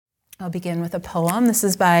I'll begin with a poem. This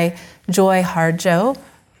is by Joy Harjo.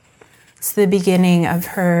 It's the beginning of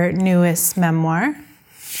her newest memoir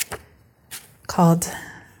called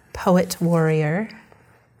Poet Warrior.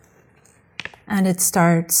 And it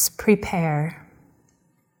starts, prepare.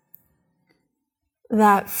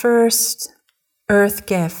 That first earth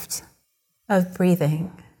gift of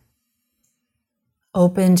breathing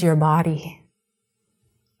opened your body,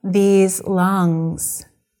 these lungs,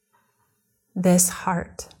 this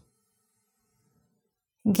heart,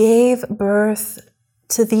 gave birth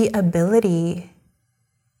to the ability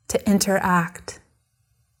to interact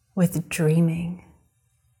with dreaming.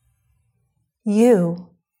 You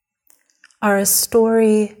are a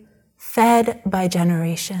story fed by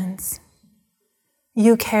generations.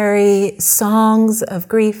 You carry songs of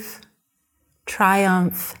grief,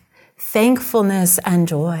 triumph, thankfulness, and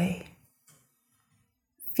joy.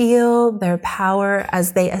 Feel their power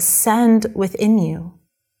as they ascend within you.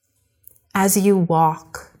 As you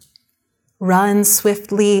walk, run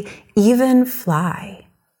swiftly, even fly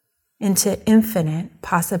into infinite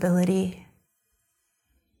possibility.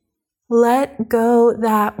 Let go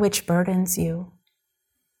that which burdens you.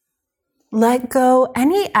 Let go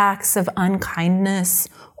any acts of unkindness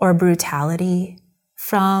or brutality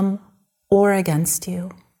from or against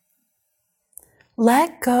you.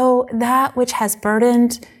 Let go that which has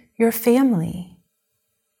burdened your family,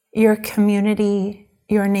 your community,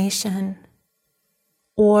 your nation,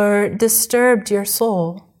 or disturbed your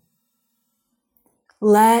soul.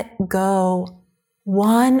 Let go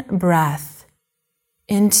one breath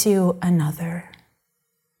into another.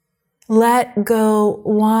 Let go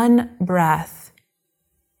one breath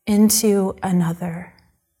into another.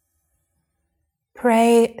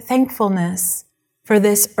 Pray thankfulness for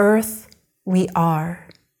this earth we are,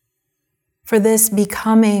 for this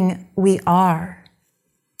becoming we are,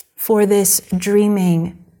 for this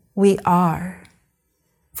dreaming we are,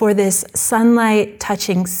 for this sunlight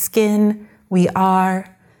touching skin we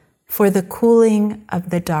are, for the cooling of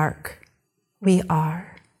the dark we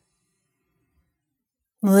are.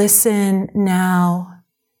 Listen now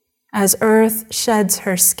as earth sheds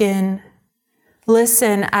her skin.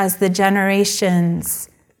 Listen as the generations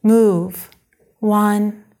move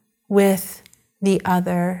one with the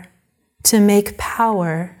other to make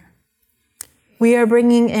power. We are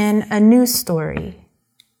bringing in a new story,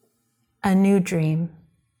 a new dream.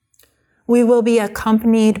 We will be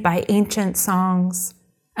accompanied by ancient songs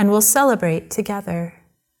and will celebrate together.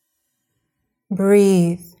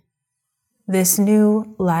 Breathe this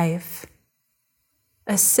new life.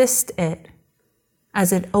 Assist it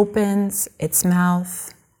as it opens its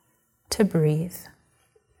mouth to breathe.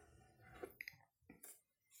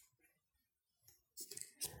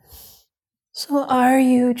 So are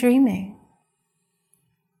you dreaming?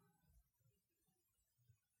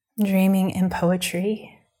 Dreaming in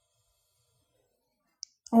poetry?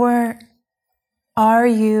 Or are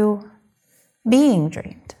you being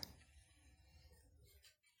dreamed?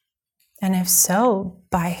 And if so,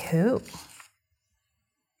 by who?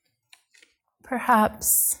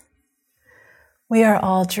 Perhaps we are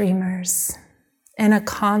all dreamers in a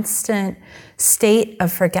constant state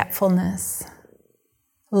of forgetfulness,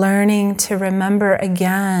 learning to remember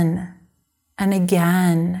again and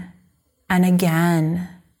again and again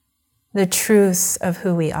the truths of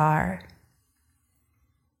who we are.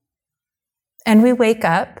 And we wake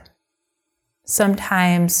up,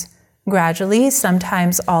 sometimes gradually,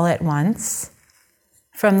 sometimes all at once,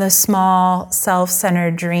 from the small,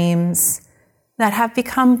 self-centered dreams that have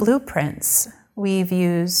become blueprints we've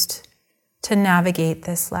used to navigate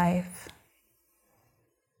this life.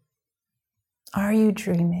 Are you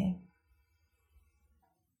dreaming?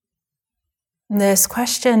 This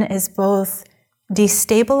question is both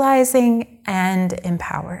destabilizing and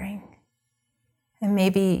empowering. And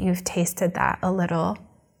maybe you've tasted that a little.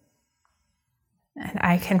 And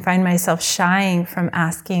I can find myself shying from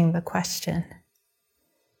asking the question.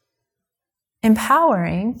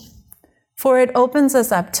 Empowering, for it opens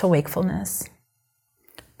us up to wakefulness.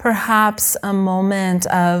 Perhaps a moment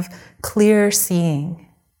of clear seeing.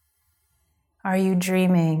 Are you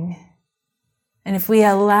dreaming? And if we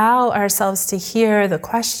allow ourselves to hear the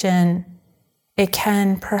question, it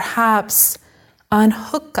can perhaps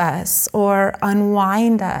unhook us or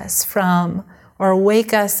unwind us from or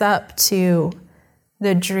wake us up to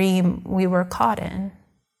the dream we were caught in.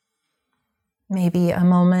 Maybe a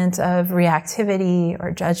moment of reactivity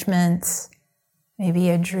or judgment, maybe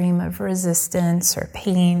a dream of resistance or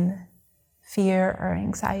pain, fear or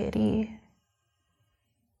anxiety.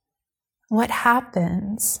 What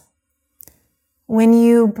happens when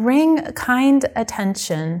you bring kind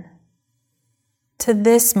attention to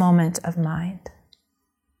this moment of mind.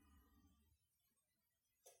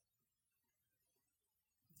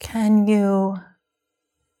 Can you,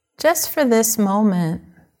 just for this moment,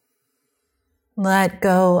 let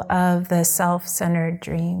go of the self-centered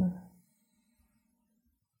dream?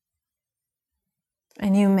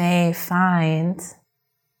 And you may find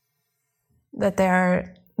that there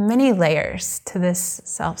are many layers to this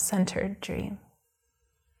self-centered dream.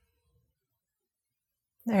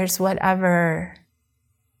 There's whatever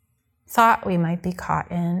thought we might be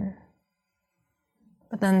caught in,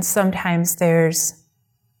 but then sometimes there's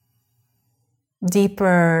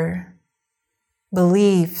deeper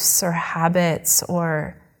beliefs or habits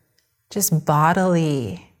or just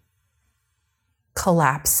bodily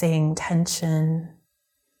collapsing tension,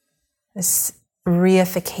 this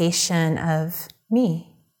reification of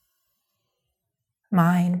me,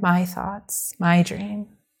 mine, my thoughts, my dream.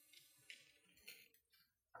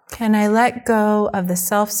 Can I let go of the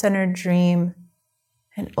self-centered dream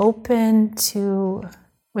and open to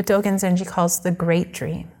what Dogen Zenji calls the great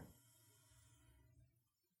dream?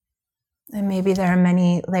 And maybe there are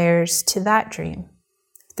many layers to that dream.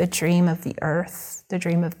 The dream of the earth, the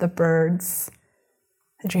dream of the birds,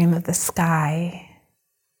 the dream of the sky,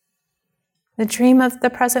 the dream of the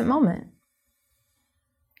present moment.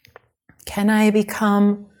 Can I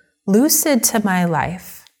become lucid to my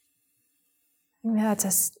life?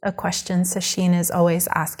 That's a question Sesshin is always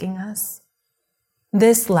asking us.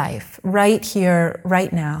 This life, right here,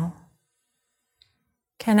 right now.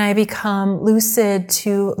 Can I become lucid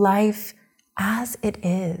to life as it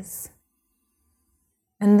is?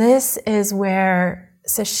 And this is where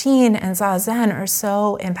Sesshin and Zazen are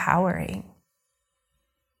so empowering,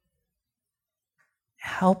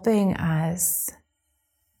 helping us,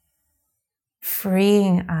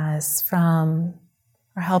 freeing us from,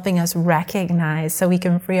 or helping us recognize so we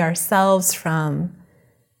can free ourselves from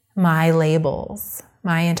my labels,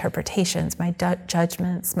 my interpretations, my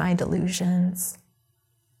judgments, my delusions,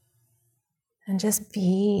 and just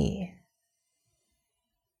be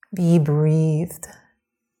breathed,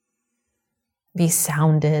 be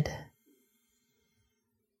sounded,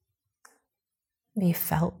 be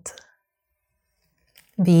felt,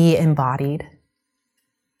 be embodied.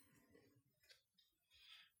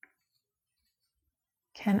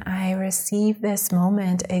 Can I receive this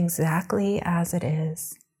moment exactly as it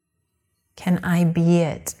is? Can I be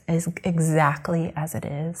it as exactly as it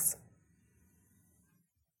is?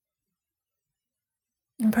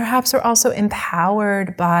 And perhaps we're also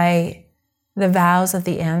empowered by the vows of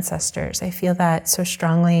the ancestors. I feel that so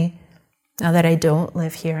strongly now that I don't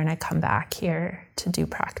live here and I come back here to do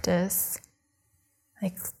practice.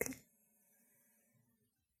 Like,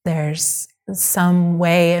 there's some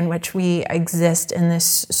way in which we exist in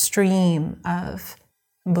this stream of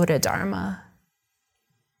Buddha Dharma,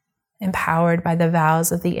 empowered by the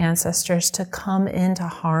vows of the ancestors to come into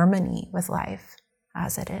harmony with life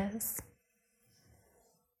as it is.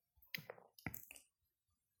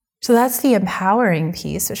 So that's the empowering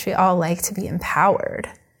piece, which we all like to be empowered.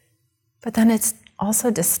 But then it's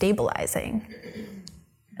also destabilizing.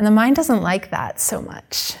 And the mind doesn't like that so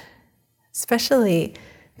much, especially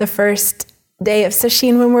the first day of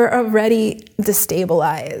Sesshin when we're already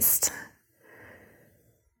destabilized.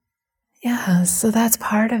 Yeah, so that's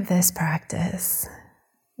part of this practice.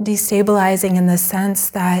 Destabilizing in the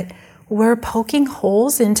sense that we're poking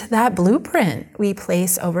holes into that blueprint we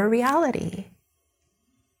place over reality.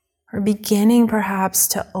 We're beginning perhaps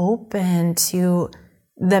to open to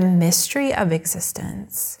the mystery of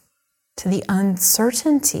existence, to the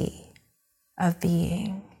uncertainty of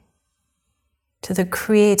being, to the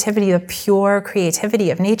creativity, the pure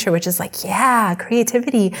creativity of nature, which is like, yeah,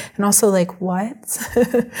 creativity. And also like, what?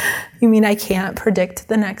 You mean I can't predict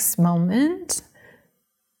the next moment?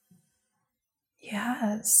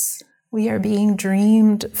 Yes, we are being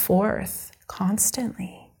dreamed forth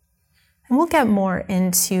constantly. And we'll get more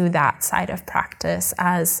into that side of practice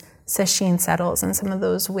as Sesshin settles and some of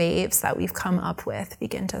those waves that we've come up with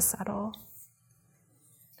begin to settle.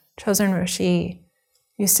 Chosen Roshi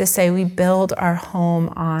used to say, we build our home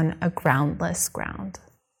on a groundless ground.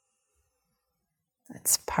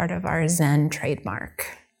 It's part of our Zen trademark,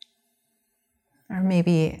 or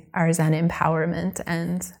maybe our Zen empowerment,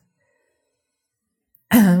 and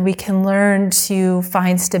we can learn to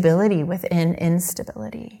find stability within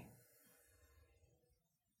instability,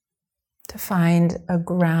 to find a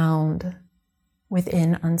ground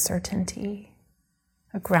within uncertainty,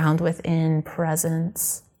 a ground within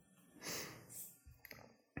presence.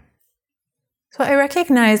 So I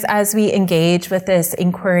recognize as we engage with this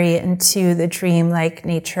inquiry into the dream-like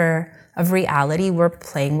nature of reality, we're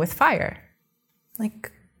playing with fire.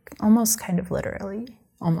 like almost kind of literally,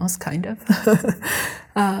 almost kind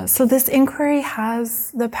of. So this inquiry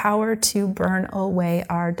has the power to burn away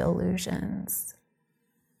our delusions,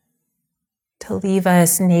 to leave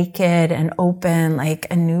us naked and open like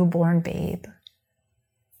a newborn babe.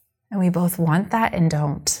 And we both want that and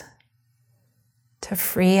don't. To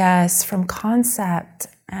free us from concept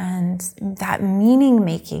and that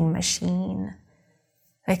meaning-making machine.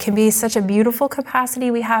 That can be such a beautiful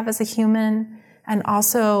capacity we have as a human, and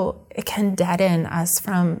also it can deaden us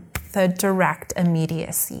from the direct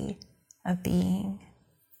immediacy of being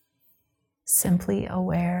simply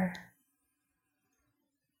aware.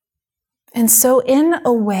 And so in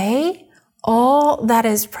a way, all that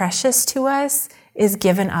is precious to us is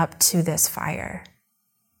given up to this fire.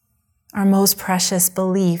 Our most precious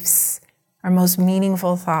beliefs, our most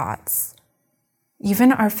meaningful thoughts,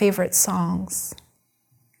 even our favorite songs,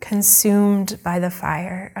 consumed by the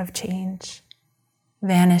fire of change,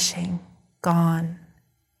 vanishing, gone.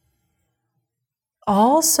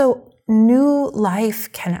 Also, new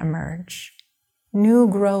life can emerge, new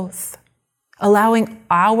growth, allowing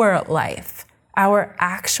our life, our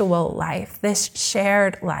actual life, this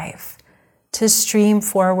shared life, to stream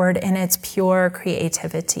forward in its pure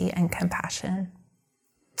creativity and compassion.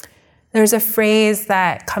 There's a phrase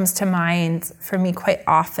that comes to mind for me quite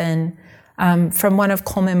often from one of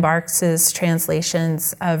Coleman Barks's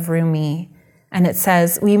translations of Rumi, and it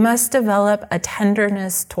says, "We must develop a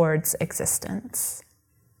tenderness towards existence."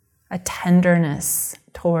 A tenderness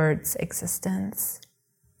towards existence.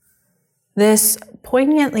 This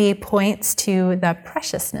poignantly points to the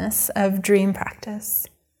preciousness of dream practice,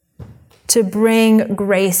 to bring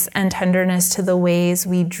grace and tenderness to the ways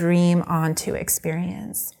we dream onto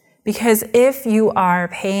experience. Because if you are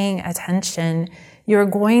paying attention, you're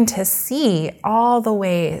going to see all the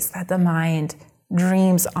ways that the mind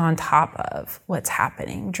dreams on top of what's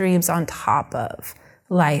happening, dreams on top of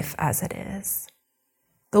life as it is.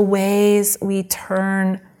 The ways we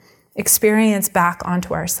turn experience back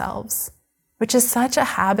onto ourselves, which is such a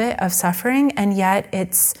habit of suffering, and yet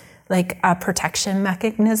it's like a protection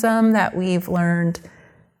mechanism that we've learned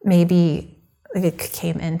maybe it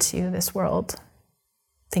came into this world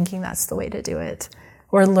thinking that's the way to do it,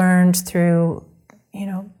 or learned through,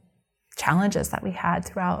 challenges that we had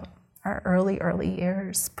throughout our early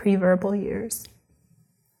years, pre-verbal years.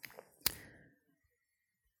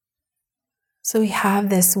 So we have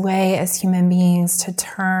this way as human beings to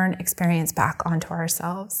turn experience back onto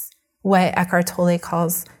ourselves, what Eckhart Tolle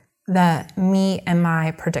calls the me and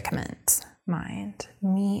my predicament mind,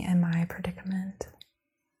 me and my predicament.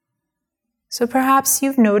 So perhaps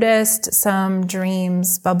you've noticed some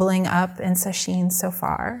dreams bubbling up in sesshin so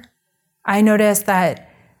far. I noticed that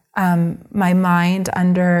my mind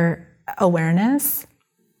under awareness,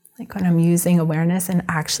 like when I'm using awareness and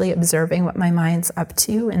actually observing what my mind's up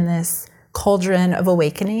to in this cauldron of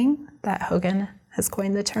awakening that Hogan has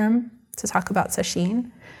coined the term to talk about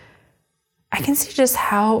sesshin, I can see just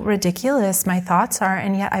how ridiculous my thoughts are,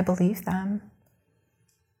 and yet I believe them.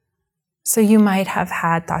 So you might have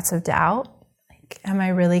had thoughts of doubt, like, am I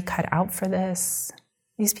really cut out for this?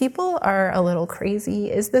 These people are a little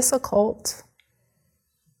crazy. Is this a cult?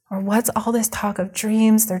 Or what's all this talk of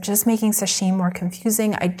dreams? They're just making sesshin more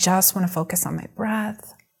confusing. I just want to focus on my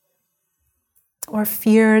breath. Or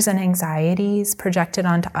fears and anxieties projected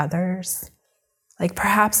onto others. Like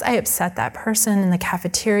perhaps I upset that person in the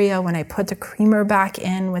cafeteria when I put the creamer back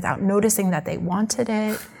in without noticing that they wanted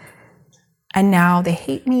it, and now they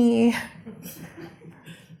hate me.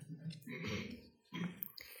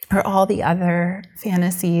 Or all the other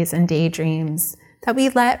fantasies and daydreams that we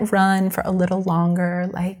let run for a little longer,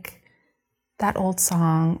 like that old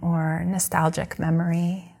song or nostalgic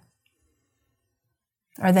memory.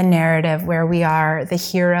 Or the narrative where we are the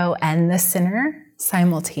hero and the sinner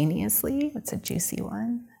simultaneously. It's a juicy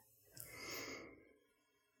one.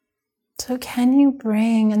 So can you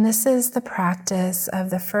bring, and this is the practice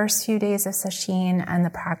of the first few days of sesshin and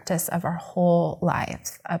the practice of our whole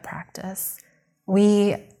life of practice.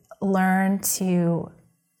 We learn to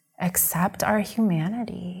accept our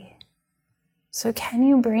humanity. So can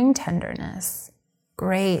you bring tenderness,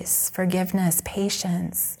 grace, forgiveness,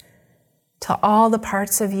 patience to all the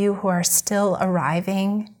parts of you who are still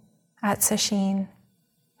arriving at sesshin,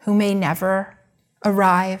 who may never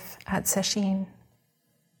arrive at sesshin,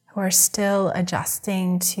 who are still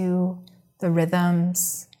adjusting to the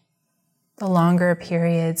rhythms, the longer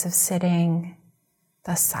periods of sitting,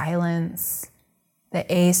 the silence, the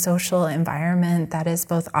asocial environment that is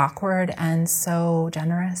both awkward and so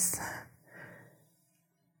generous.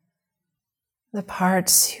 The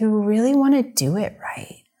parts who really want to do it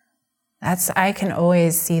right, I can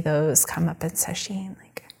always see those come up in sesshin.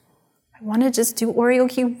 Like, I want to just do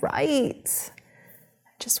oryoki right.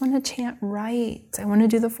 I just want to chant right. I want to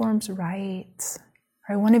do the forms right.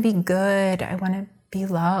 Or I want to be good. I want to be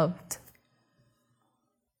loved.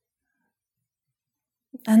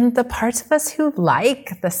 And the parts of us who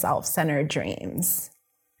like the self-centered dreams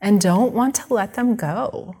and don't want to let them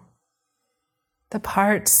go. The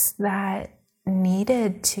parts that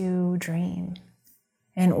needed to dream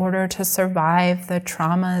in order to survive the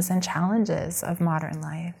traumas and challenges of modern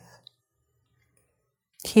life.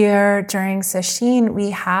 Here during sesshin,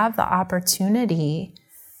 we have the opportunity,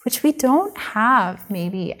 which we don't have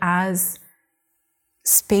maybe as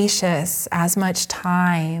spacious, as much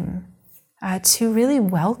time, to really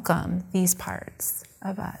welcome these parts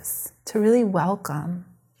of us, to really welcome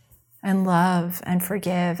and love and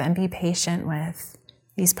forgive and be patient with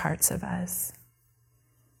these parts of us.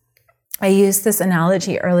 I used this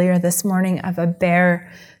analogy earlier this morning of a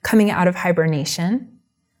bear coming out of hibernation.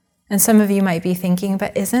 And some of you might be thinking,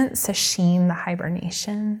 but isn't sesshin the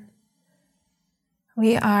hibernation?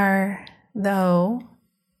 We are, though,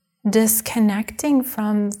 disconnecting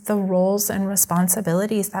from the roles and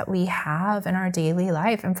responsibilities that we have in our daily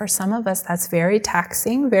life. And for some of us, that's very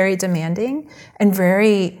taxing, very demanding, and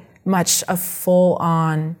very much a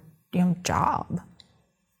full-on, job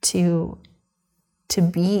to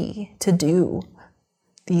do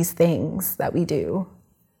these things that we do.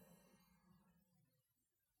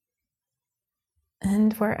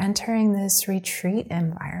 And we're entering this retreat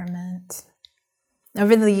environment.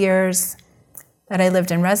 Over the years that I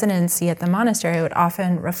lived in residency at the monastery, I would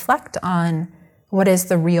often reflect on what is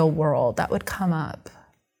the real world that would come up.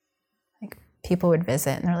 Like, people would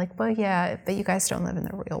visit and they're like, well, yeah, but you guys don't live in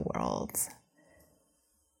the real world.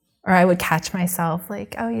 Or I would catch myself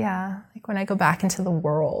like, oh yeah, like when I go back into the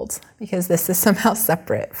world, because this is somehow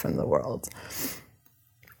separate from the world.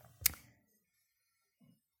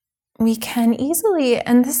 We can easily,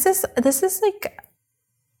 and this is like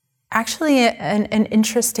actually an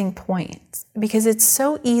interesting point, because it's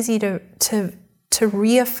so easy to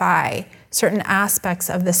reify certain aspects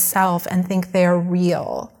of the self and think they are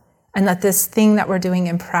real, and that this thing that we're doing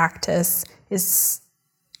in practice is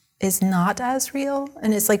not as real.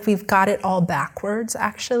 And it's like we've got it all backwards,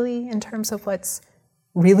 actually, in terms of what's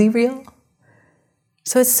really real.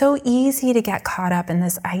 So it's so easy to get caught up in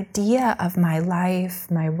this idea of my life,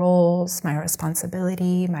 my roles, my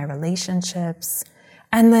responsibility, my relationships,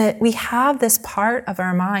 and that we have this part of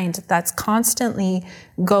our mind that's constantly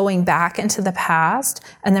going back into the past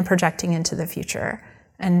and then projecting into the future.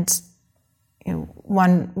 And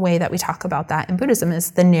one way that we talk about that in Buddhism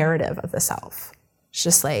is the narrative of the self. It's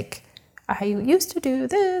just like, I used to do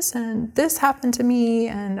this and this happened to me,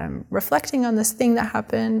 and I'm reflecting on this thing that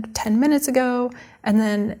happened 10 minutes ago, and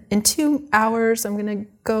then in 2 hours I'm going to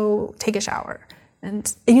go take a shower.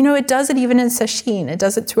 And it does it even in sesshin. It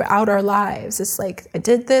does it throughout our lives. It's like, I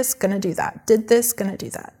did this, gonna do that. Did this, gonna do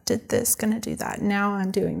that. Did this, gonna do that. Now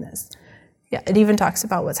I'm doing this. Yeah, it even talks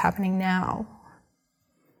about what's happening now.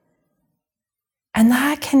 And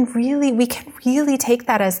we can really take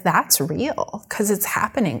that as that's real, because it's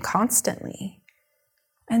happening constantly.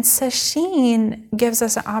 And sesshin gives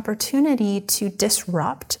us an opportunity to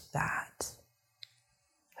disrupt that.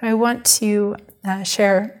 I want to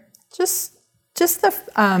share just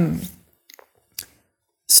the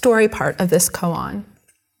story part of this koan.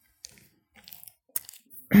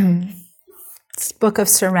 It's Book of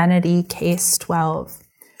Serenity, Case 12,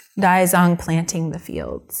 Daizang Planting the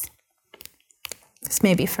Fields. This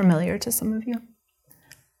may be familiar to some of you.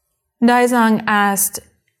 Daizang asked,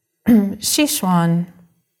 Shishuan,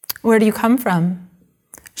 where do you come from?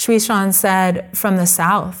 Shishuan said, from the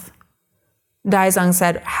south. Daizang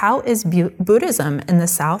said, how is Buddhism in the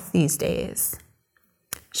south these days?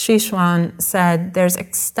 Shishuan said, there's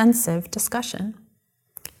extensive discussion.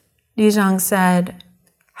 Daizang said,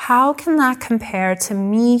 how can that compare to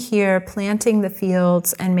me here planting the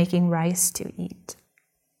fields and making rice to eat?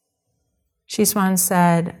 Shishuan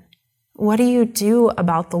said, what do you do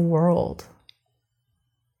about the world?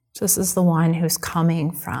 So this is the one who's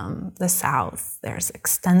coming from the south. There's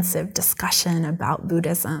extensive discussion about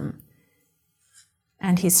Buddhism.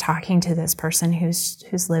 And he's talking to this person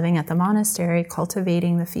who's living at the monastery,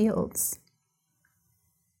 cultivating the fields.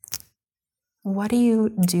 What do you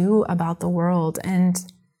do about the world? And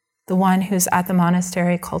the one who's at the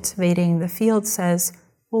monastery cultivating the fields says,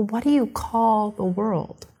 well, what do you call the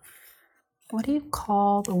world? What do you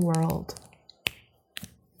call the world?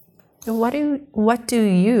 What do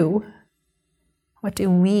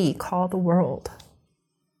we call the world?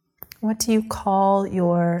 What do you call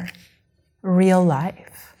your real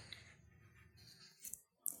life?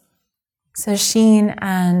 Sesshin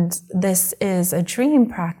and This Is a Dream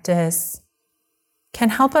practice can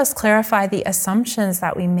help us clarify the assumptions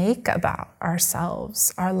that we make about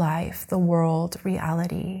ourselves, our life, the world,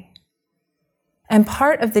 reality. And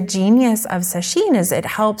part of the genius of Sesshin is it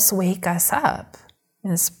helps wake us up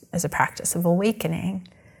as a practice of awakening.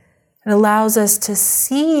 It allows us to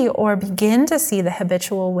see or begin to see the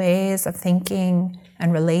habitual ways of thinking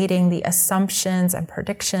and relating, the assumptions and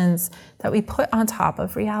predictions that we put on top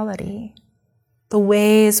of reality, the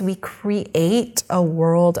ways we create a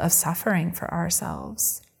world of suffering for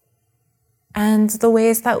ourselves, and the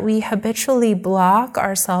ways that we habitually block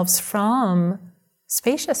ourselves from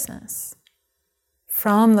spaciousness,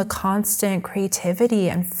 from the constant creativity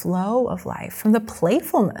and flow of life, from the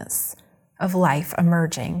playfulness of life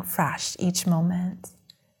emerging fresh each moment,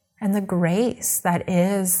 and the grace that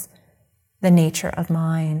is the nature of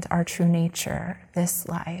mind, our true nature, this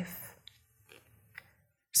life.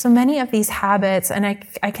 So many of these habits, and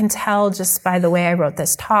I can tell just by the way I wrote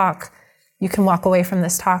this talk, you can walk away from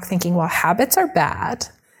this talk thinking, well, habits are bad,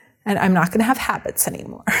 and I'm not going to have habits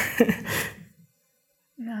anymore.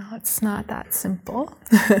 No, it's not that simple.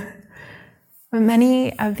 But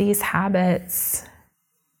many of these habits,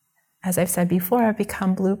 as I've said before, have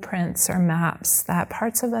become blueprints or maps that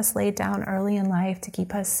parts of us laid down early in life to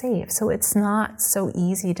keep us safe. So it's not so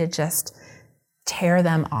easy to just tear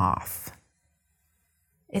them off.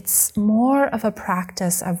 It's more of a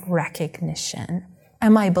practice of recognition.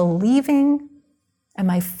 Am I believing? Am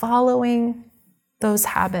I following those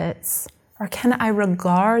habits? Or can I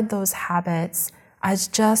regard those habits as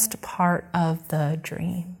just part of the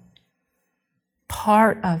dream?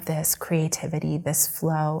 Part of this creativity, this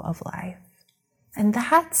flow of life. And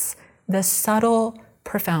that's the subtle,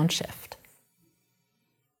 profound shift.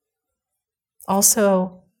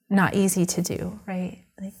 Also, not easy to do, right?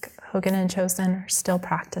 Like Hogan and Chosen are still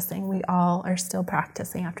practicing. We all are still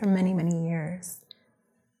practicing after many, many years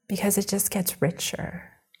because it just gets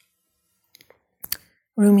richer.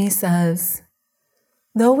 Rumi says,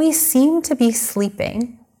 though we seem to be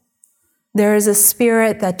sleeping, there is a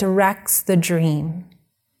spirit that directs the dream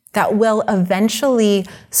that will eventually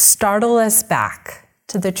startle us back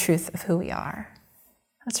to the truth of who we are.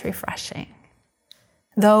 That's refreshing.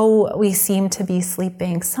 Though we seem to be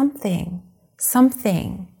sleeping, something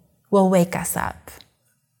will wake us up.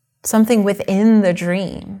 Something within the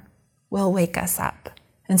dream will wake us up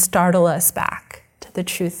and startle us back to the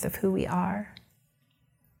truth of who we are.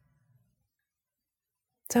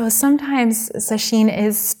 So sometimes Sesshin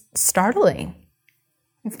is startling.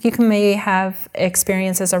 You may have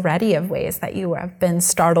experiences already of ways that you have been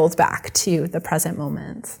startled back to the present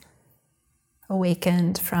moment,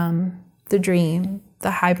 awakened from the dream,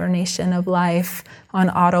 the hibernation of life on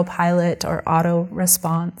autopilot or auto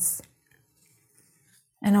response,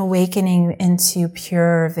 and awakening into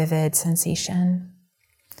pure, vivid sensation.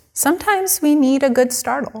 Sometimes we need a good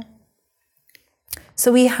startle.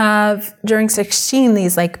 So we have, during Sesshin,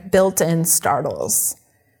 these like built-in startles.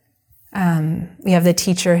 We have the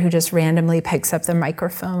teacher who just randomly picks up the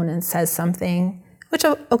microphone and says something, which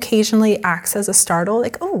occasionally acts as a startle,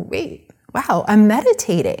 like, oh, wait, wow, I'm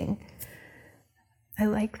meditating. I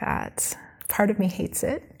like that. Part of me hates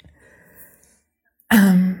it.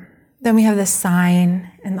 Then we have this sign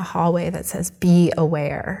in the hallway that says, be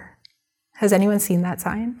aware. Has anyone seen that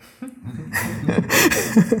sign?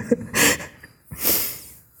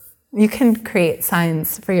 You can create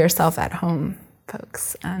signs for yourself at home,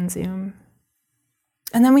 folks, on Zoom.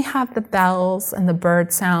 And then we have the bells and the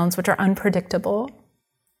bird sounds, which are unpredictable.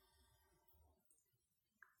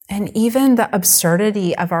 And even the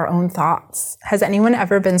absurdity of our own thoughts. Has anyone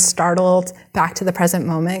ever been startled back to the present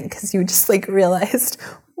moment because you just like realized,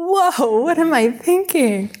 whoa, what am I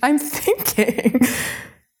thinking? I'm thinking.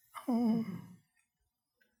 Oh.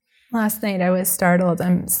 Last night I was startled.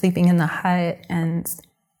 I'm sleeping in the hut and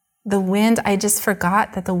the wind, I just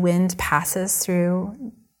forgot that the wind passes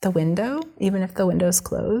through the window, even if the window's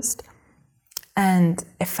closed. And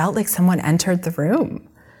it felt like someone entered the room.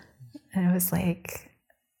 And it was like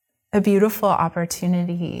a beautiful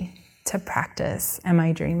opportunity to practice, am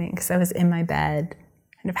I dreaming? Because I was in my bed,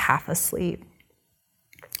 kind of half asleep.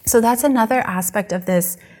 So that's another aspect of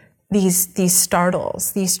this, these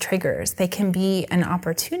startles, these triggers. They can be an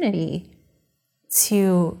opportunity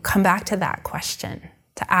to come back to that question,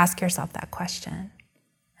 to ask yourself that question,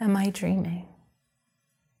 am I dreaming?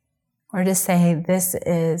 Or to say, this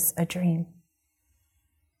is a dream.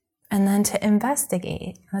 And then to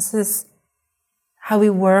investigate. This is how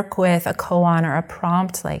we work with a koan or a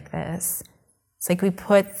prompt like this. It's like we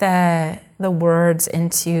put the words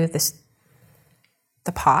into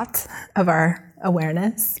the pot of our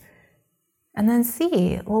awareness, And then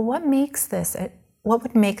see, well, what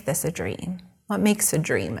would make this a dream? What makes a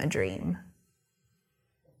dream a dream?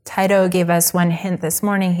 Taito gave us one hint this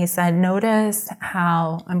morning. He said, notice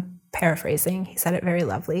how, I'm paraphrasing, he said it very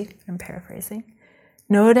lovely, I'm paraphrasing.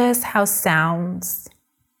 Notice how sounds,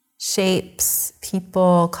 shapes,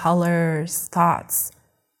 people, colors, thoughts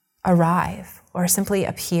arrive or simply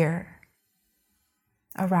appear,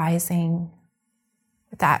 arising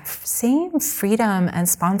with that same freedom and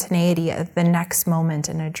spontaneity of the next moment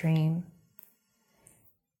in a dream.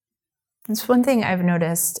 It's one thing I've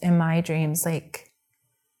noticed in my dreams, like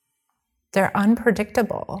they're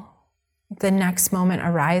unpredictable. The next moment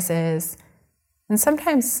arises, and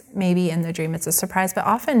sometimes maybe in the dream it's a surprise, but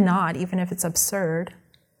often not, even if it's absurd.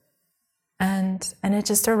 And it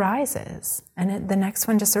just arises, and the next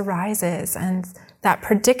one just arises, and that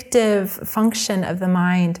predictive function of the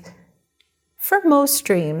mind, for most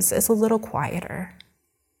dreams, is a little quieter.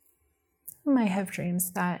 You might have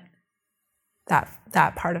dreams that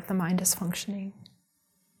part of the mind is functioning.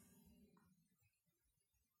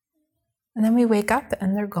 And then we wake up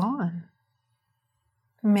and they're gone.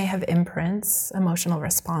 We may have imprints, emotional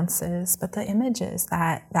responses, but the images,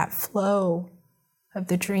 that flow of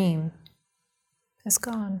the dream is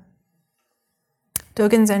gone.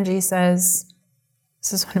 Dogen Zenji says,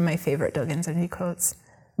 this is one of my favorite Dogen Zenji quotes,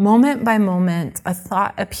 moment by moment, a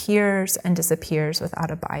thought appears and disappears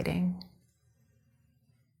without abiding.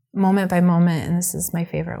 Moment by moment, and this is my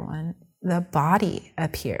favorite one, the body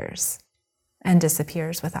appears and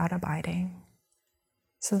disappears without abiding.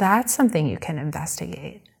 So that's something you can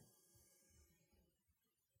investigate.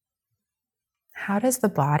 How does the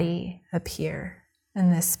body appear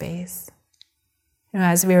in this space?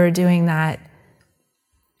 As we were doing that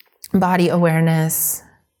body awareness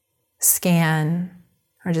scan,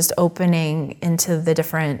 or just opening into the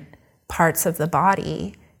different parts of the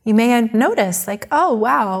body, you may have noticed, like, oh,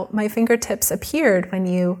 wow, my fingertips appeared when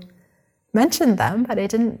you mentioned them, but I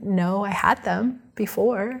didn't know I had them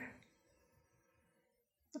before.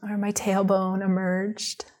 Or my tailbone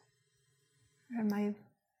emerged, or my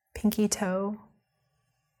pinky toe.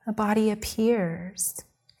 The body appears,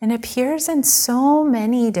 and appears in so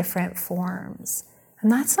many different forms.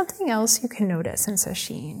 And that's something else you can notice in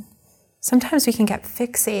sesshin. Sometimes we can get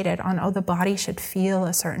fixated on, oh, the body should feel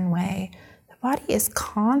a certain way. The body is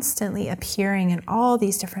constantly appearing in all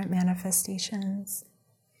these different manifestations.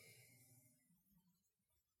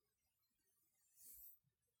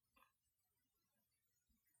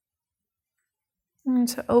 And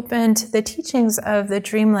to open to the teachings of the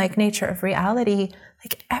dreamlike nature of reality,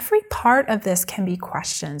 like every part of this can be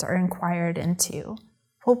questioned or inquired into.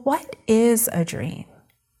 Well, what is a dream?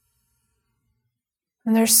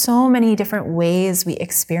 And there's so many different ways we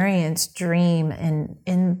experience dream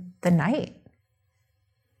in the night.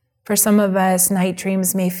 For some of us, night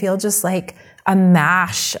dreams may feel just like a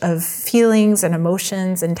mash of feelings and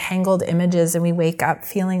emotions and tangled images, and we wake up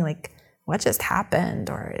feeling like, what just happened?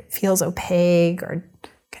 Or it feels opaque or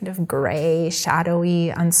kind of gray, shadowy,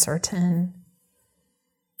 uncertain.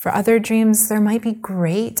 For other dreams, there might be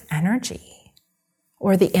great energy,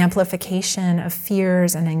 or the amplification of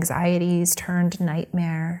fears and anxieties turned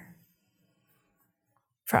nightmare.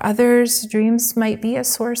 For others, dreams might be a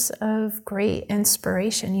source of great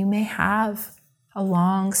inspiration. You may have a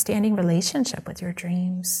long-standing relationship with your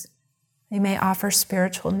dreams. They may offer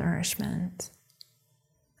spiritual nourishment.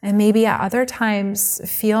 And maybe at other times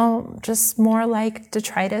feel just more like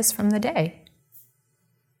detritus from the day.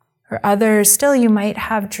 For others, still, you might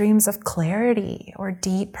have dreams of clarity or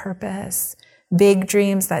deep purpose, big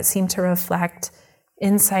dreams that seem to reflect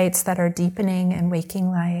insights that are deepening in waking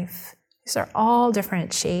life. These are all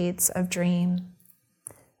different shades of dream.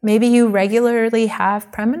 Maybe you regularly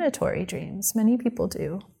have premonitory dreams. Many people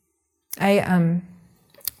do. I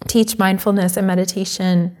teach mindfulness and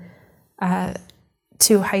meditation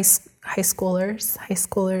to high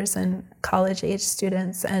schoolers and college-age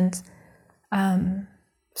students, and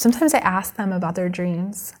sometimes I ask them about their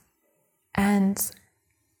dreams. And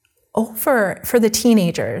for the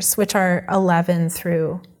teenagers, which are 11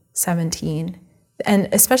 through 17, and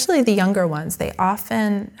especially the younger ones, they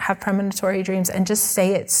often have premonitory dreams and just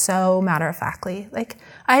say it so matter-of-factly. Like,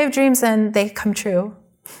 I have dreams and they come true.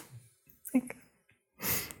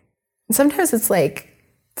 Sometimes it's like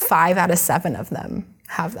 5 out of 7 of them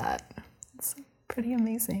have that. It's pretty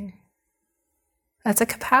amazing. That's a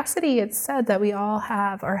capacity, it's said, that we all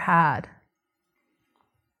have or had.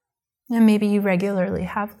 And maybe you regularly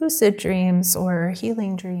have lucid dreams or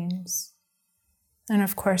healing dreams. And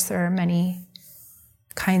of course, there are many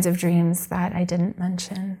kinds of dreams that I didn't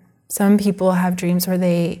mention. Some people have dreams where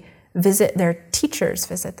their teachers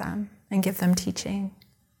visit them, and give them teaching.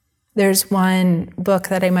 There's one book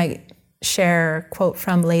that I might share a quote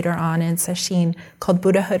from later on in Sesshin called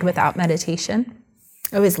Buddhahood Without Meditation.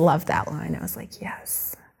 I always loved that line. I was like,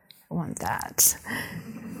 yes, I want that.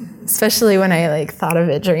 Especially when I thought of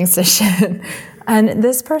it during Sesshin. And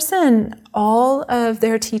this person, all of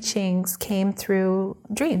their teachings came through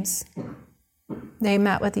dreams. They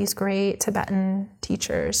met with these great Tibetan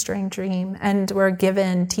teachers during dream and were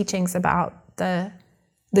given teachings about the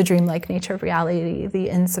dreamlike nature of reality, the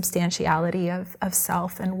insubstantiality of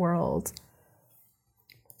self and world.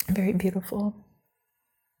 Very beautiful.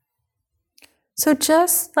 So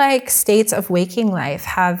just like states of waking life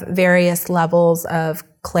have various levels of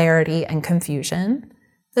clarity and confusion,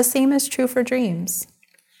 the same is true for dreams.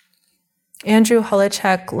 Andrew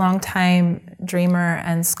Holochek, longtime dreamer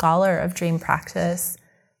and scholar of dream practice,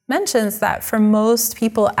 mentions that for most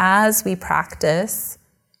people, as we practice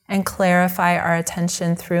and clarify our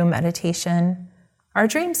attention through meditation, our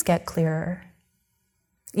dreams get clearer.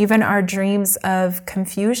 Even our dreams of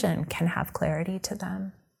confusion can have clarity to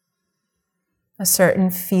them. A certain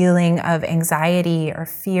feeling of anxiety or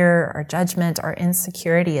fear or judgment or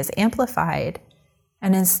insecurity is amplified.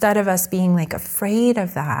 And instead of us being afraid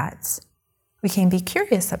of that, we can be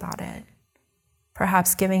curious about it,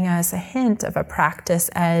 perhaps giving us a hint of a practice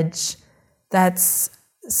edge that's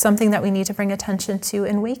something that we need to bring attention to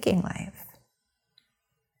in waking life.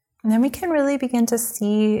 And then we can really begin to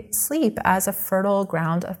see sleep as a fertile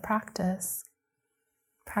ground of practice,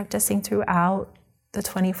 practicing throughout the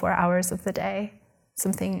 24 hours of the day,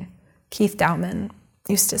 something Keith Dowman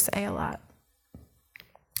used to say a lot.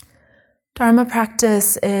 Dharma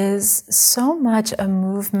practice is so much a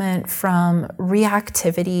movement from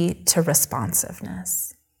reactivity to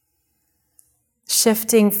responsiveness,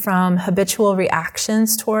 shifting from habitual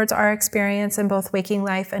reactions towards our experience in both waking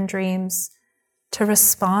life and dreams to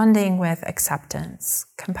responding with acceptance,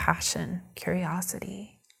 compassion,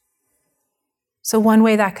 curiosity. So one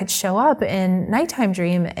way that could show up in nighttime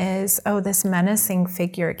dream is, this menacing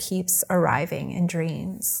figure keeps arriving in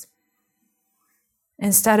dreams.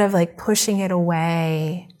 Instead of pushing it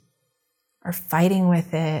away or fighting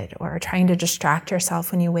with it or trying to distract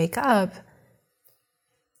yourself when you wake up,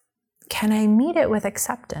 can I meet it with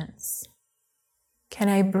acceptance? Can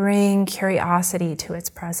I bring curiosity to its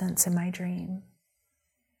presence in my dream?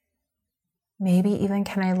 Maybe even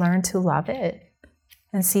can I learn to love it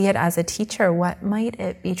and see it as a teacher? What might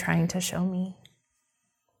it be trying to show me?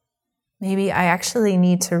 Maybe I actually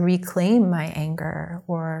need to reclaim my anger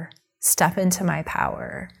or step into my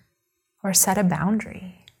power or set a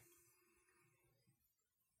boundary.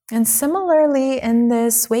 And similarly, in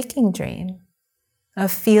this waking dream, a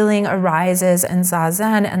feeling arises in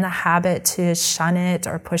zazen and the habit to shun it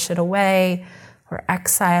or push it away or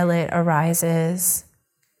exile it arises.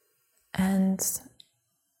 And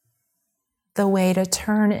the way to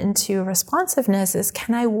turn into responsiveness is,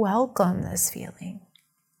 can I welcome this feeling?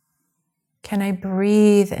 Can I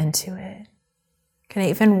breathe into it? Can I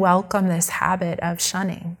even welcome this habit of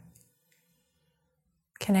shunning?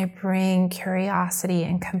 Can I bring curiosity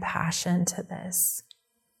and compassion to this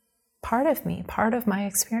part of me, part of my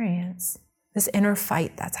experience, this inner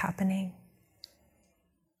fight that's happening?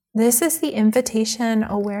 This is the invitation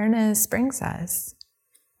awareness brings us,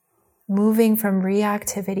 moving from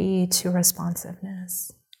reactivity to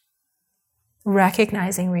responsiveness,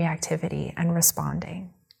 recognizing reactivity and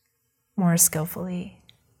responding more skillfully.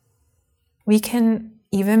 We can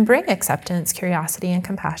even bring acceptance, curiosity, and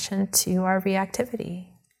compassion to our reactivity.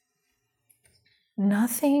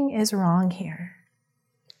 Nothing is wrong here.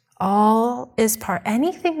 All is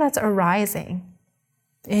anything that's arising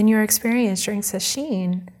in your experience during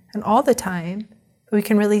Sesshin, and all the time, we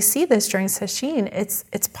can really see this during Sesshin,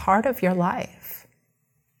 it's part of your life.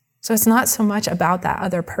 So it's not so much about that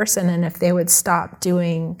other person and if they would stop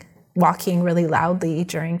walking really loudly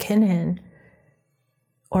during kinhin,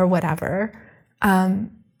 or whatever.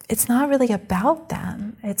 It's not really about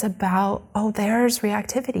them. It's about, there's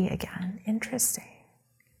reactivity again. Interesting.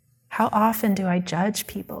 How often do I judge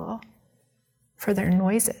people for their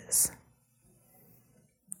noises?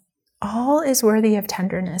 All is worthy of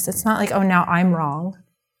tenderness. It's not now I'm wrong.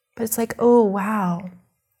 But it's wow,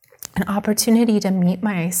 an opportunity to meet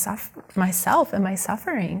myself and my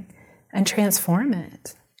suffering and transform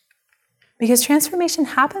it. Because transformation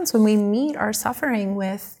happens when we meet our suffering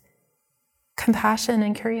with compassion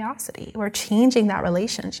and curiosity. We're changing that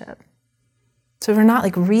relationship. So we're not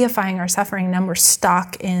reifying our suffering and then we're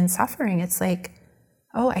stuck in suffering. It's I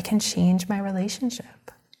can change my relationship.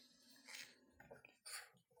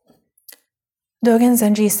 Dogen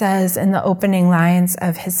Zenji says in the opening lines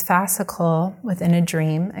of his fascicle Within a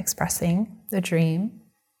Dream, expressing the dream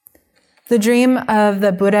of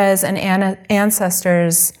the Buddhas and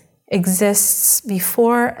ancestors exists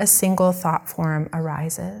before a single thought form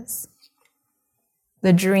arises.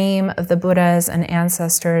 The dream of the Buddhas and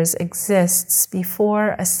ancestors exists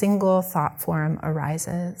before a single thought form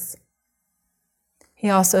arises. He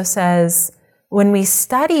also says, when we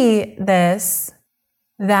study this,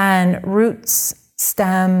 then roots,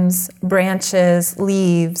 stems, branches,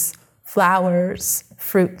 leaves, flowers,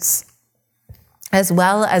 fruits, as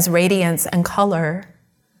well as radiance and color,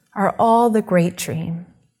 are all the great dream.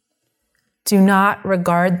 Do not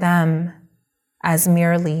regard them as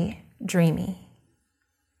merely dreamy.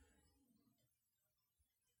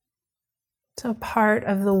 So part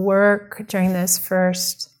of the work during this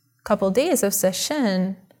first couple days of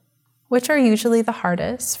sesshin, which are usually the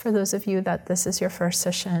hardest for those of you that this is your first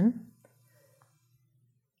sesshin,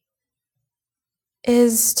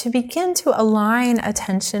 is to begin to align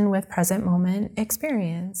attention with present moment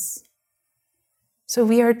experience. So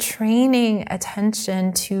we are training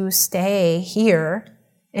attention to stay here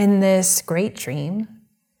in this great dream,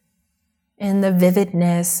 in the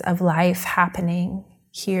vividness of life happening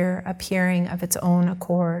here, appearing of its own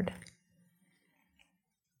accord.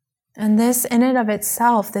 And this in and of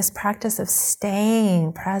itself, this practice of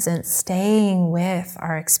staying present, staying with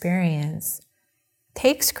our experience,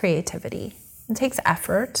 takes creativity. It takes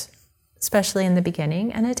effort, especially in the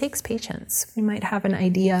beginning, and it takes patience. We might have an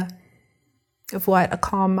idea of what a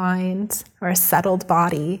calm mind or a settled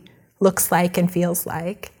body looks like and feels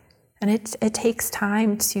like. And it takes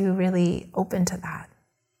time to really open to that.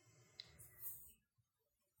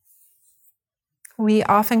 We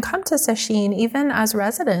often come to sesshin, even as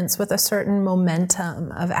residents, with a certain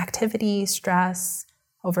momentum of activity, stress,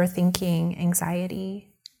 overthinking,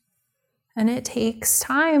 anxiety. And it takes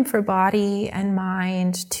time for body and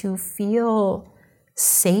mind to feel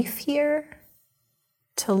safe here,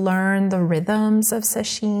 to learn the rhythms of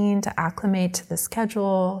sesshin, to acclimate to the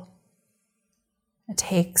schedule. It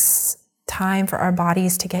takes time for our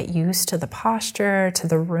bodies to get used to the posture, to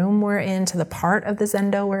the room we're in, to the part of the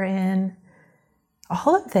zendo we're in.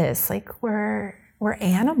 All of this, like we're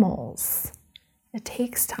animals. It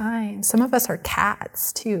takes time. Some of us are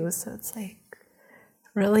cats too, so it's like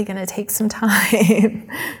really gonna take some time.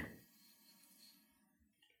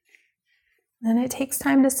 And it takes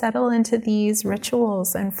time to settle into these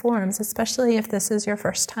rituals and forms, especially if this is your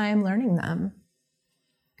first time learning them.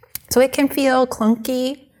 So it can feel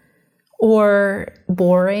clunky or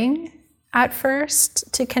boring at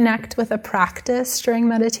first to connect with a practice during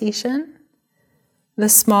meditation. The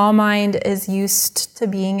small mind is used to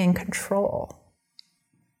being in control.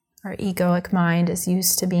 Our egoic mind is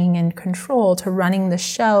used to being in control, to running the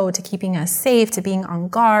show, to keeping us safe, to being on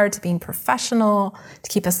guard, to being professional, to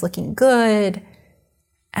keep us looking good,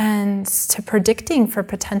 and to predicting for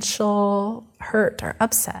potential hurt or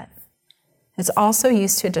upset. It's also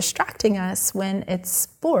used to distracting us when it's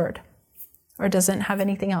bored or doesn't have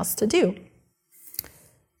anything else to do.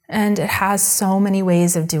 And it has so many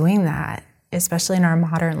ways of doing that. Especially in our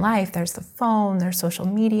modern life, there's the phone, there's social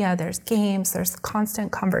media, there's games, there's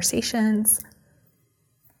constant conversations.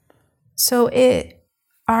 So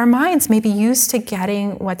our minds may be used to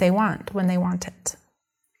getting what they want when they want it.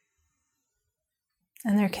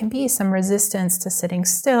 And there can be some resistance to sitting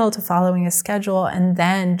still, to following a schedule, and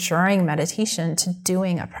then during meditation to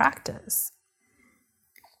doing a practice.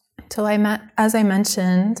 So as I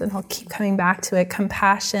mentioned, and I'll keep coming back to it,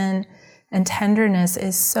 compassion and tenderness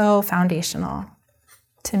is so foundational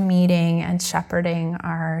to meeting and shepherding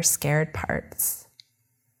our scared parts.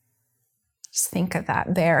 Just think of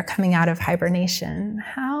that bear coming out of hibernation.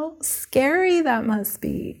 How scary that must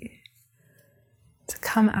be to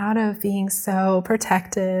come out of being so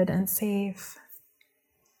protected and safe.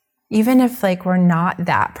 Even if we're not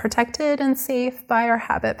that protected and safe by our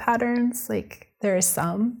habit patterns, there is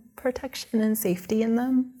some protection and safety in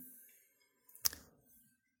them.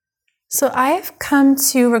 So I've come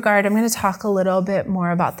to regard, I'm going to talk a little bit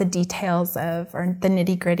more about the details of, or the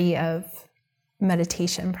nitty-gritty of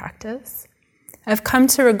meditation practice. I've come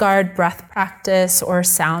to regard breath practice or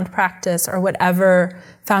sound practice or whatever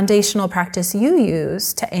foundational practice you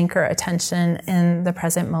use to anchor attention in the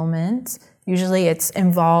present moment. Usually it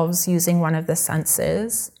involves using one of the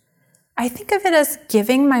senses. I think of it as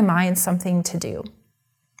giving my mind something to do,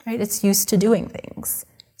 right? It's used to doing things.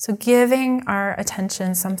 So giving our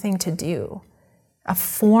attention something to do, a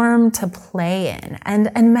form to play in.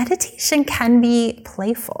 And meditation can be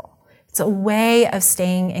playful. It's a way of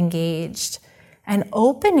staying engaged and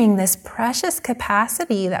opening this precious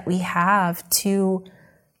capacity that we have to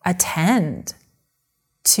attend,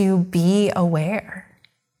 to be aware.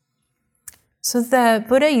 So the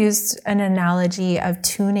Buddha used an analogy of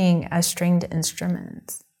tuning a stringed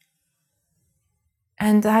instrument.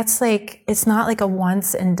 And that's like, it's not like a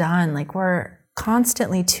once and done, like we're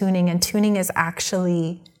constantly tuning, and tuning is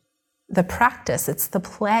actually the practice, it's the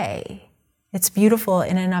play. It's beautiful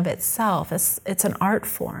in and of itself. It's an art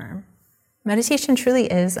form. Meditation truly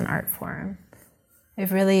is an art form. I've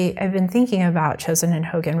been thinking about Chosen and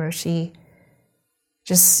Hogen Roshi,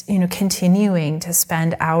 just, continuing to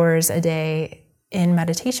spend hours a day in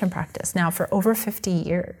meditation practice now for over 50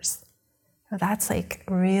 years. So that's like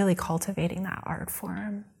really cultivating that art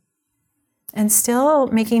form and still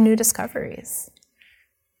making new discoveries.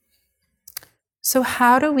 So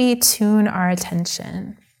how do we tune our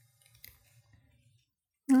attention?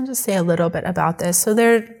 I'll just say a little bit about this. So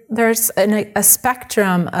there's a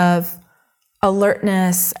spectrum of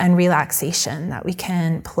alertness and relaxation that we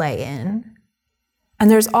can play in. And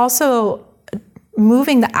there's also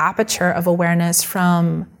moving the aperture of awareness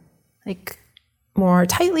from like more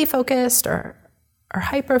tightly focused or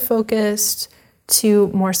hyper-focused to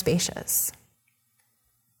more spacious.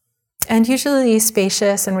 And usually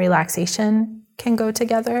spacious and relaxation can go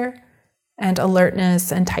together, and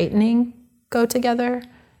alertness and tightening go together.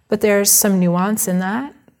 But there's some nuance in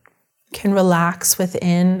that. Can relax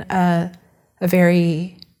within a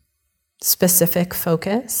very specific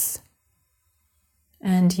focus.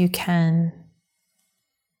 And you can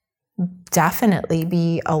definitely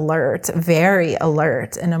be alert, very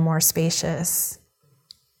alert in a more spacious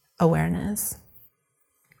awareness.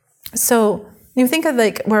 So you think of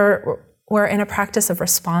like we're in a practice of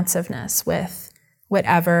responsiveness with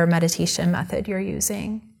whatever meditation method you're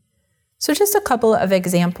using. So just a couple of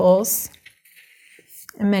examples.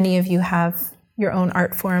 And many of you have your own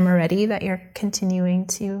art form already that you're continuing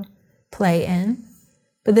to play in.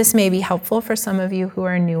 But this may be helpful for some of you who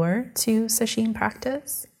are newer to sesshin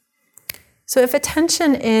practice. So if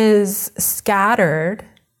attention is scattered,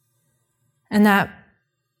 and that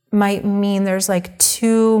might mean there's like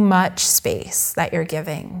too much space that you're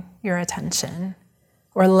giving your attention,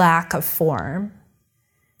 or lack of form,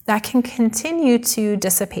 that can continue to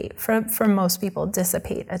dissipate, for most people,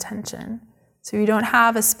 dissipate attention. So you don't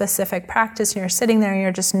have a specific practice and you're sitting there and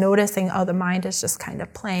you're just noticing, oh, the mind is just kind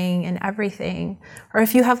of playing in everything. Or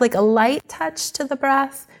if you have like a light touch to the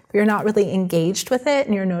breath, but you're not really engaged with it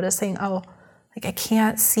and you're noticing, oh, like I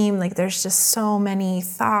can't seem, like there's just so many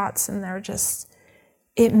thoughts and they're just,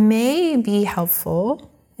 it may be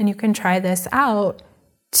helpful, and you can try this out,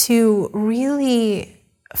 to really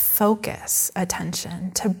focus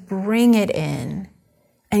attention, to bring it in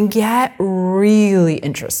and get really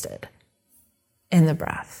interested in the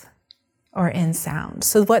breath or in sound.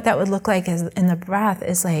 So what that would look like is in the breath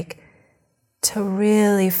is like to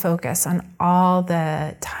really focus on all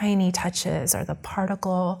the tiny touches or the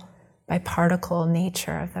particle by particle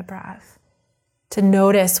nature of the breath. To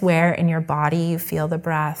notice where in your body you feel the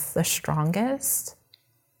breath the strongest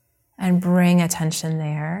and bring attention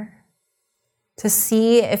there. To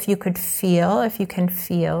see if you can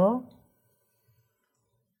feel.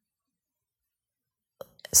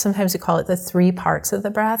 Sometimes we call it the 3 parts of the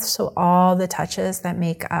breath. So all the touches that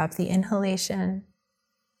make up the inhalation.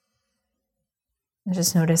 And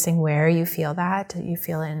just noticing where you feel that. Do you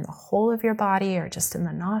feel it in the whole of your body or just in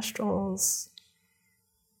the nostrils?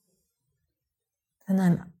 And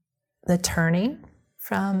then the turning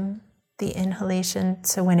from the inhalation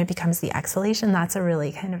to when it becomes the exhalation, that's a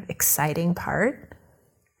really kind of exciting part.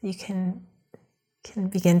 You can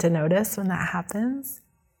begin to notice when that happens.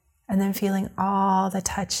 And then feeling all the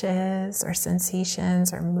touches or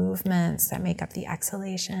sensations or movements that make up the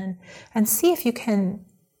exhalation. And see if you can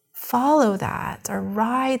follow that or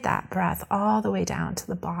ride that breath all the way down to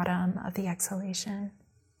the bottom of the exhalation.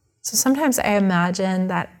 So sometimes I imagine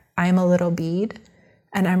that I'm a little bead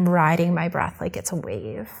and I'm riding my breath like it's a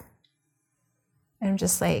wave. I'm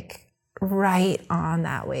just like right on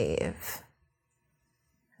that wave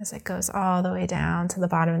as it goes all the way down to the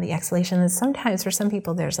bottom of the exhalation. And sometimes for some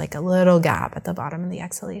people, there's like a little gap at the bottom of the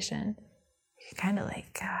exhalation. You kind of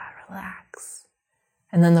like relax.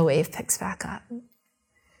 And then the wave picks back up.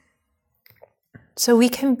 So we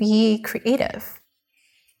can be creative.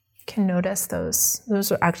 You can notice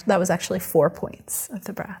that was actually 4 points of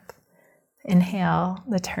the breath. Inhale,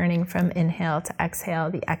 the turning from inhale to exhale,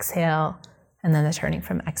 the exhale, and then the turning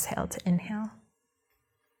from exhale to inhale.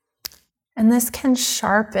 And this can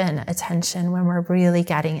sharpen attention when we're really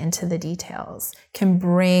getting into the details, can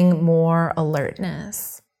bring more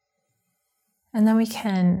alertness. And then we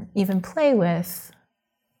can even play with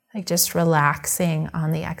like just relaxing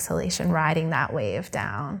on the exhalation, riding that wave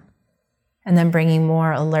down, and then bringing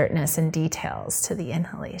more alertness and details to the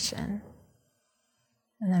inhalation.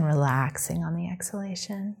 And then relaxing on the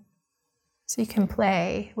exhalation. So you can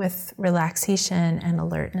play with relaxation and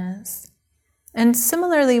alertness. And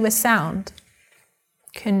similarly with sound,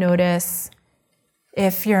 you can notice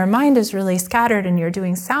if your mind is really scattered and you're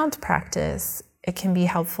doing sound practice, it can be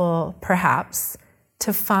helpful perhaps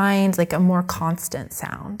to find like a more constant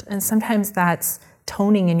sound. And sometimes that's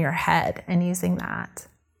toning in your head and using that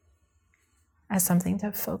as something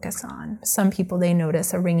to focus on. Some people, they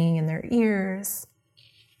notice a ringing in their ears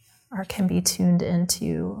or can be tuned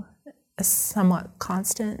into a somewhat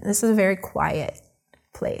constant. This is a very quiet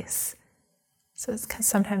place. So it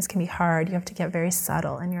sometimes can be hard. You have to get very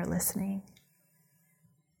subtle in your listening,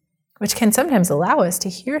 which can sometimes allow us to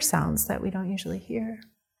hear sounds that we don't usually hear.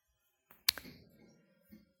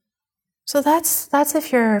 So that's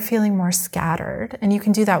if you're feeling more scattered, and you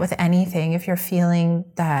can do that with anything. If you're feeling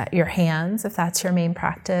that your hands, if that's your main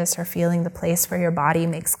practice, or feeling the place where your body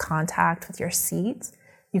makes contact with your seat,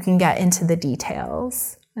 you can get into the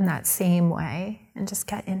details in that same way and just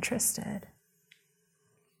get interested.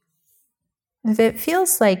 If it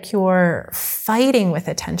feels like you're fighting with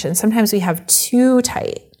attention, sometimes we have too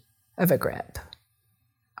tight of a grip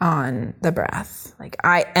on the breath. Like,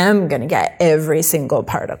 I am going to get every single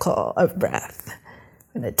particle of breath.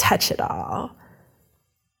 I'm going to touch it all.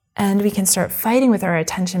 And we can start fighting with our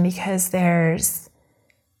attention because there's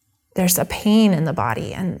a pain in the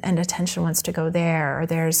body and attention wants to go there, or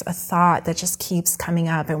there's a thought that just keeps coming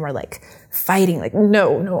up and we're like fighting, like,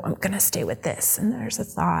 no, I'm going to stay with this. And there's a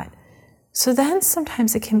thought. So then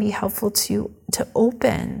sometimes it can be helpful to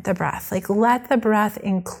open the breath, like let the breath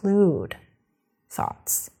include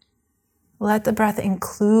thoughts. Let the breath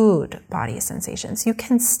include body sensations. You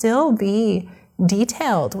can still be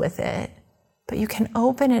detailed with it, but you can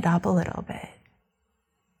open it up a little bit.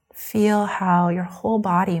 Feel how your whole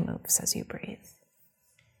body moves as you breathe.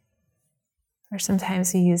 Or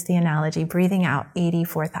sometimes we use the analogy, breathing out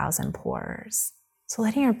 84,000 pores. So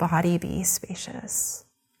letting your body be spacious.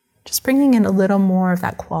 Just bringing in a little more of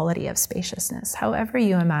that quality of spaciousness, however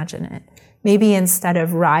you imagine it. Maybe instead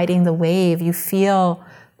of riding the wave, you feel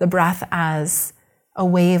the breath as a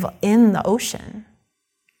wave in the ocean.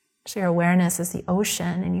 So your awareness is the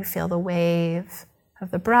ocean, and you feel the wave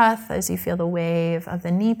of the breath as you feel the wave of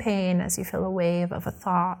the knee pain, as you feel the wave of a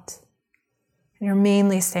thought. And you're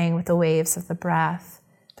mainly staying with the waves of the breath.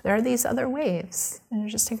 But there are these other waves, and you're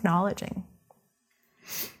just acknowledging.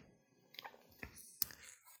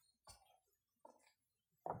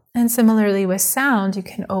 And similarly with sound, you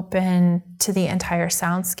can open to the entire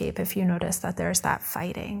soundscape if you notice that there's that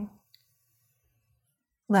fighting.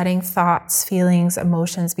 Letting thoughts, feelings,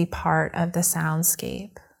 emotions be part of the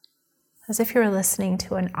soundscape. As if you were listening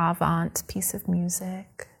to an avant piece of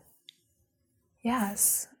music.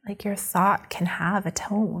 Yes, like your thought can have a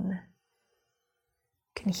tone.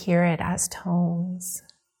 You can hear it as tones.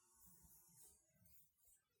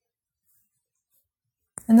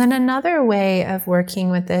 And then another way of working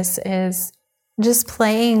with this is just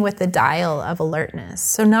playing with the dial of alertness.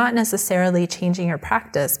 So not necessarily changing your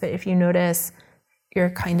practice, but if you notice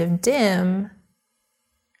you're kind of dim,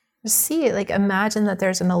 just see it, like imagine that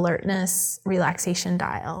there's an alertness relaxation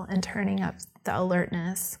dial and turning up the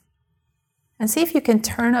alertness. And see if you can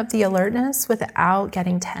turn up the alertness without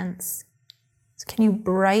getting tense. So can you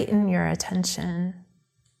brighten your attention?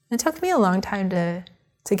 It took me a long time to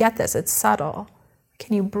get this, it's subtle.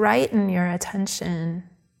 Can you brighten your attention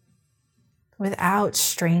without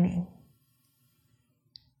straining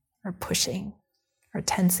or pushing or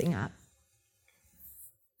tensing up?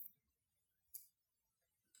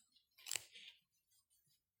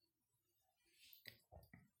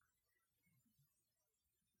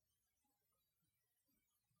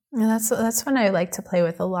 And that's one I like to play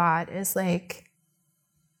with a lot, is like,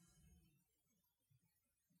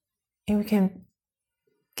 we can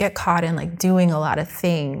get caught in like doing a lot of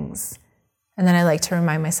things. And then I like to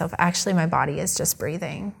remind myself, actually my body is just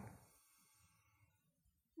breathing.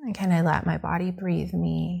 And can I let my body breathe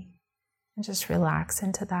me and just relax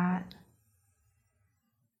into that?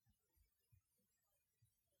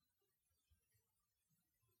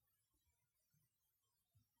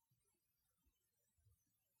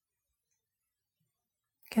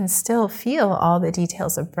 You can still feel all the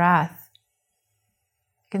details of breath.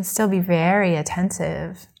 You can still be very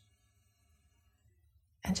attentive.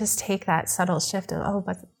 And just take that subtle shift of, oh,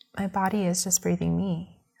 but my body is just breathing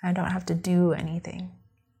me. I don't have to do anything.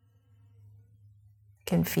 I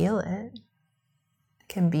can feel it. It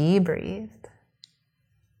can be breathed.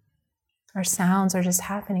 Our sounds are just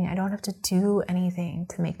happening. I don't have to do anything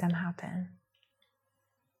to make them happen.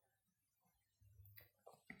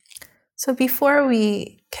 So before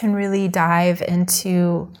we can really dive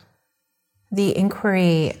into the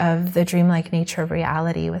inquiry of the dreamlike nature of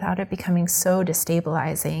reality without it becoming so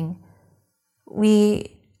destabilizing,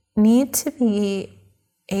 we need to be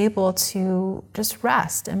able to just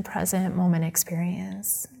rest in present moment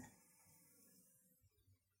experience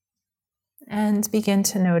and begin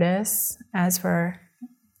to notice, as we're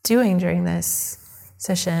doing during this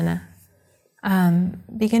session,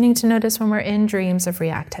 beginning to notice when we're in dreams of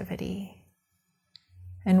reactivity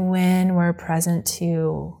and when we're present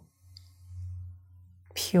to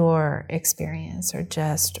pure experience or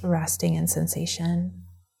just resting in sensation,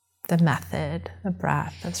 the method, the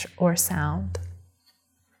breath, or sound.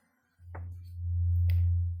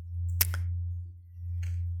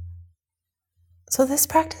 So this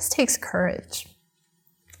practice takes courage,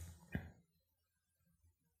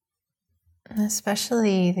 and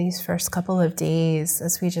especially these first couple of days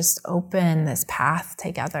as we just open this path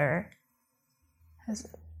together.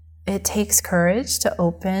 It takes courage to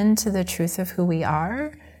open to the truth of who we are.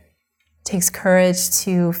 It takes courage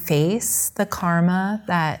to face the karma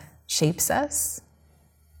that shapes us.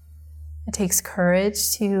 It takes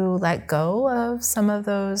courage to let go of some of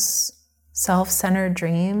those self-centered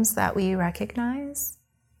dreams that we recognize.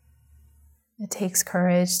 It takes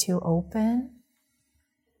courage to open,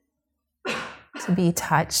 to be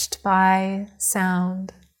touched by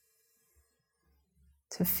sound,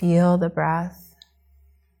 to feel the breath,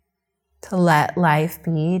 to let life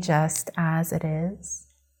be just as it is.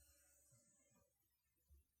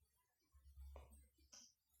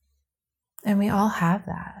 And we all have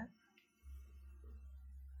that.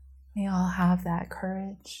 We all have that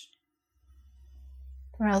courage.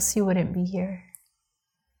 Or else you wouldn't be here.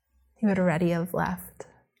 You would already have left.